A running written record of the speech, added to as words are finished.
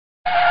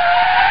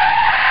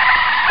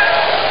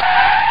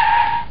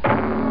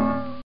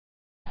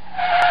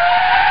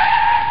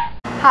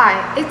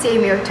it's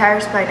Amy with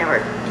Tire Supply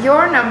Network,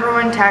 your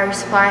 #1 tire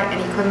supply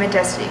and equipment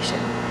destination.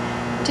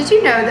 Did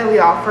you know that we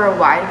offer a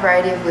wide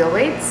variety of wheel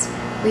weights?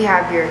 We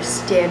have your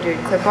standard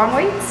clip-on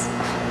weights,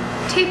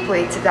 tape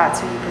weights if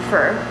that's what you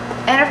prefer,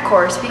 and of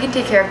course we can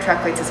take care of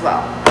truck weights as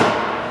well.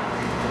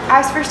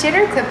 As for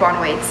standard clip-on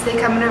weights, they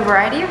come in a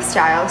variety of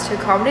styles to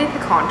accommodate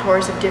the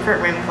contours of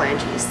different rim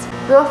flanges.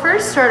 We'll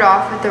first start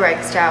off with the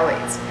reg style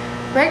weights.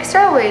 Reg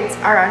style weights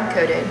are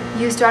uncoated,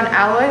 used on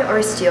alloy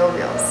or steel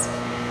wheels.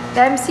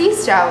 The MC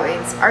style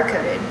weights are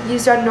coated,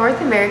 used on North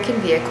American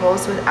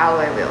vehicles with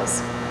alloy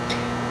wheels.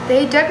 The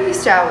AW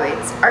style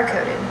weights are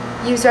coated,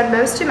 used on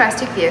most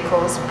domestic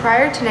vehicles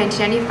prior to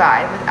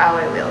 1995 with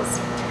alloy wheels.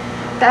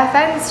 The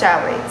FN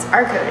style weights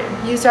are coated,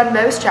 used on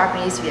most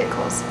Japanese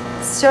vehicles.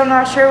 Still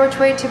not sure which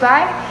weight to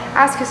buy?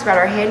 Ask us about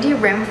our handy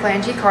rim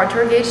flange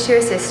contour gauge to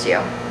assist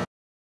you.